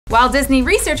Walt Disney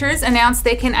researchers announced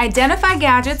they can identify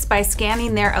gadgets by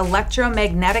scanning their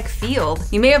electromagnetic field.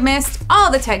 You may have missed all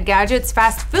the tech gadgets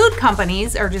fast food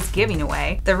companies are just giving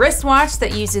away. The wristwatch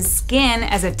that uses skin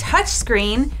as a touch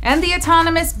screen, and the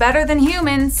autonomous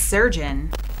better-than-human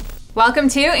surgeon. Welcome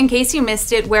to In Case You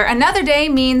Missed It, where another day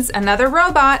means another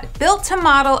robot built to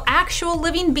model actual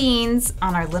living beings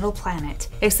on our little planet.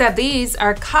 Except these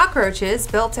are cockroaches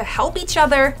built to help each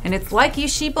other, and it's like you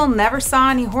sheeple never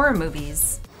saw any horror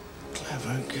movies.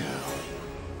 Clever girl.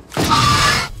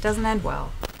 Doesn't end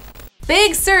well.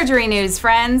 Big surgery news,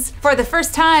 friends! For the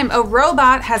first time, a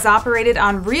robot has operated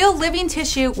on real living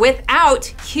tissue without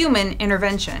human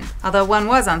intervention, although one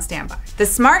was on standby. The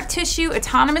Smart Tissue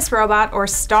Autonomous Robot, or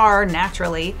STAR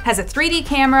naturally, has a 3D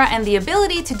camera and the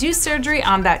ability to do surgery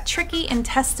on that tricky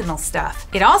intestinal stuff.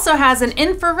 It also has an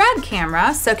infrared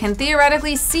camera, so can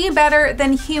theoretically see better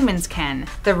than humans can.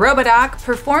 The RoboDoc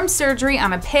performed surgery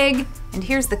on a pig, and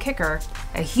here's the kicker.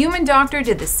 A human doctor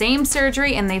did the same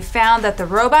surgery and they found that the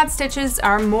robot stitches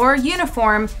are more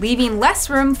uniform, leaving less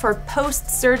room for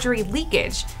post-surgery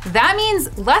leakage. That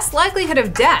means less likelihood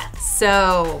of death,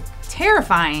 so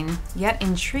terrifying, yet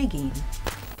intriguing.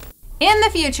 In the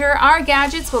future, our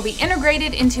gadgets will be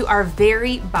integrated into our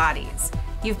very bodies.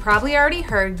 You've probably already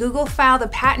heard Google filed a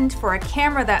patent for a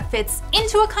camera that fits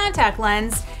into a contact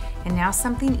lens. And now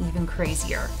something even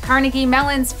crazier. Carnegie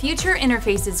Mellon's Future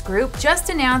Interfaces group just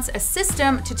announced a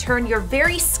system to turn your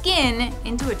very skin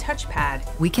into a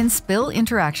touchpad. We can spill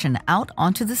interaction out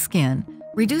onto the skin,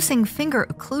 reducing finger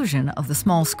occlusion of the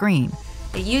small screen.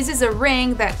 It uses a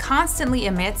ring that constantly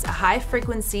emits a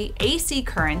high-frequency AC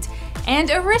current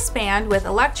and a wristband with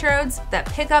electrodes that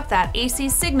pick up that AC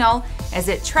signal as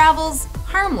it travels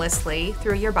harmlessly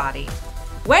through your body.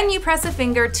 When you press a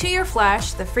finger to your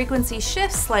flesh, the frequency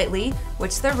shifts slightly,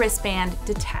 which the wristband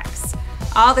detects.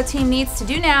 All the team needs to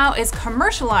do now is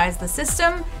commercialize the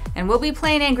system, and we'll be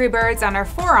playing Angry Birds on our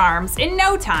forearms in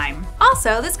no time.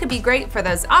 Also, this could be great for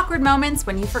those awkward moments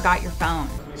when you forgot your phone.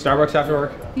 Starbucks after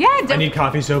work? Yeah, I need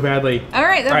coffee so badly. All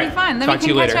right, that'll be fun. Then we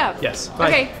can catch up. Yes, bye.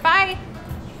 Okay, bye.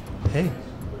 Hey,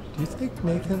 do you think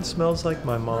Nathan smells like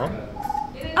my mom?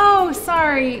 Oh,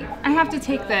 sorry. I have to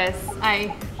take this.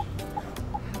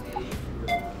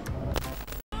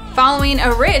 Following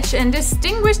a rich and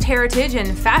distinguished heritage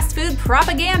in fast food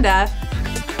propaganda,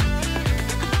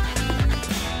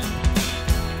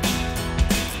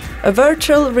 a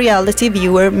virtual reality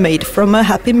viewer made from a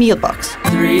Happy Meal box.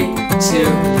 3, 2,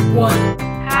 1.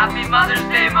 Happy Mother's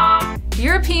Day, Mom!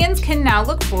 Europeans can now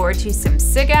look forward to some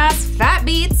sick-ass fat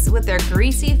beats with their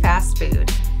greasy fast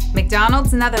food.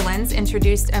 McDonald's Netherlands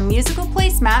introduced a musical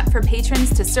placemat for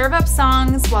patrons to serve up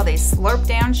songs while they slurp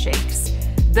down shakes.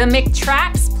 The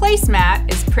McTracks placemat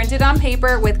is printed on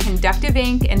paper with conductive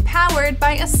ink and powered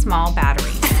by a small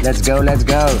battery. Let's go, let's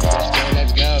go. Let's go,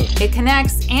 let's go. It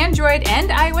connects Android and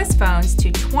iOS phones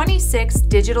to 26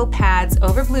 digital pads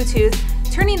over Bluetooth,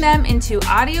 turning them into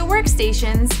audio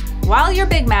workstations while your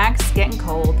Big Mac's getting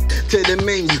cold. To the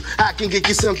menu, I can get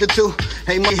you something too.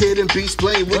 Hey, my hidden beats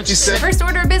playing what you say. First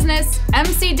order of business,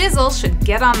 MC Dizzle should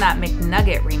get on that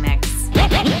McNugget remix.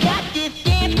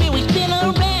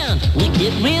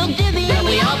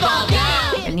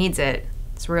 It needs it.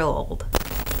 It's real old.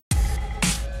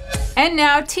 And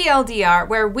now TLDR,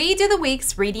 where we do the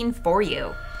week's reading for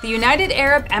you. The United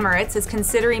Arab Emirates is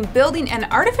considering building an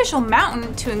artificial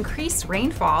mountain to increase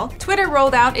rainfall. Twitter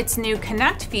rolled out its new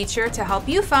Connect feature to help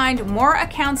you find more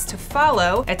accounts to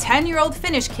follow. A 10-year-old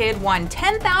Finnish kid won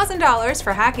 $10,000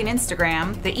 for hacking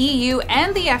Instagram. The EU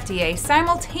and the FDA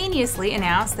simultaneously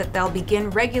announced that they'll begin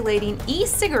regulating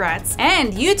e-cigarettes,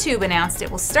 and YouTube announced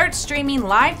it will start streaming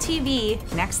live TV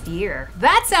next year.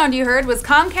 That sound you heard was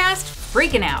Comcast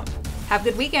freaking out. Have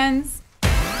good weekends.